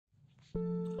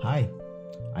Hi,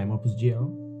 I'm Opus Geo.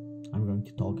 I'm going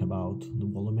to talk about the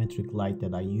volumetric light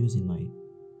that I use in my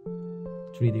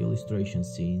 3D illustration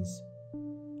scenes.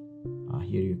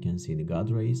 Here you can see the God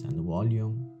rays and the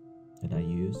volume that I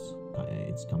use.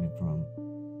 It's coming from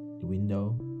the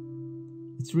window.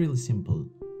 It's really simple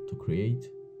to create.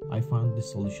 I found the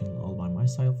solution all by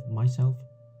myself.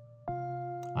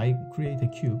 I create a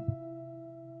cube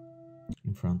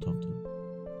in front of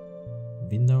the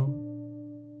window.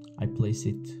 I place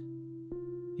it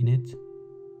in it,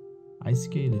 I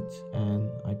scale it, and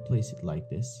I place it like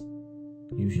this,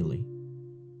 usually.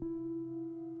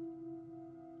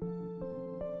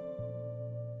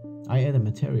 I add a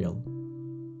material,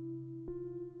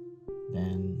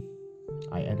 then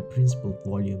I add a principled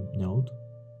volume node.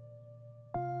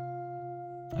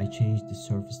 I change the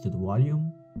surface to the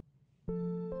volume.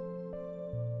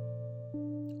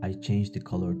 I change the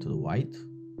color to the white.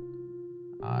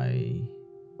 I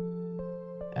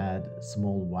add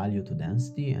small value to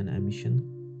density and emission.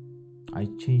 I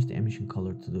change the emission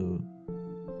color to the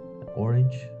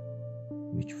orange,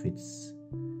 which fits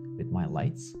with my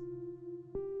lights.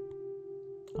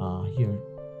 Here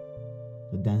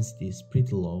the density is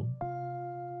pretty low.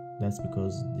 That's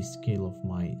because the scale of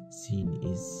my scene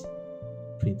is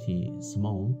pretty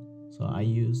small, so I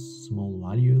use small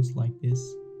values like this.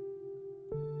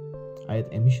 I add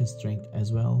emission strength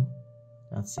as well.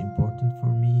 That's important for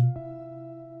me.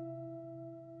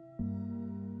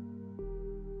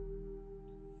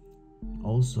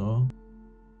 Also,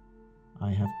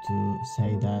 I have to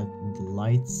say that the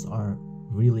lights are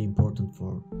really important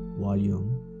for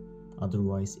volume,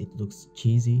 otherwise it looks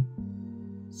cheesy.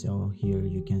 So here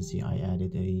you can see I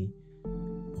added a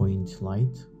point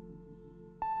light,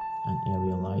 an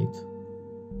area light.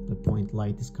 The point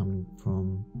light is coming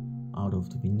from out of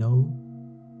the window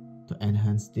to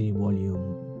enhance the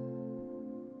volume.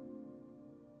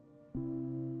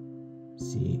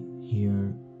 See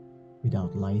here,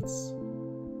 without lights.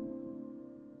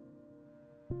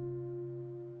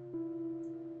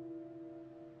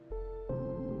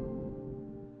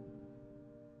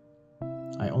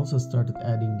 I also started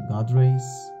adding God rays.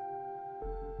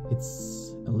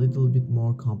 It's a little bit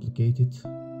more complicated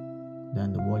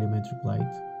than the volumetric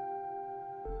light.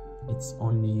 It's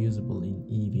only usable in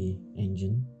EV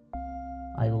engine.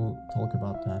 I will talk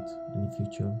about that in the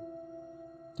future.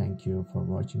 Thank you for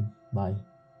watching. Bye.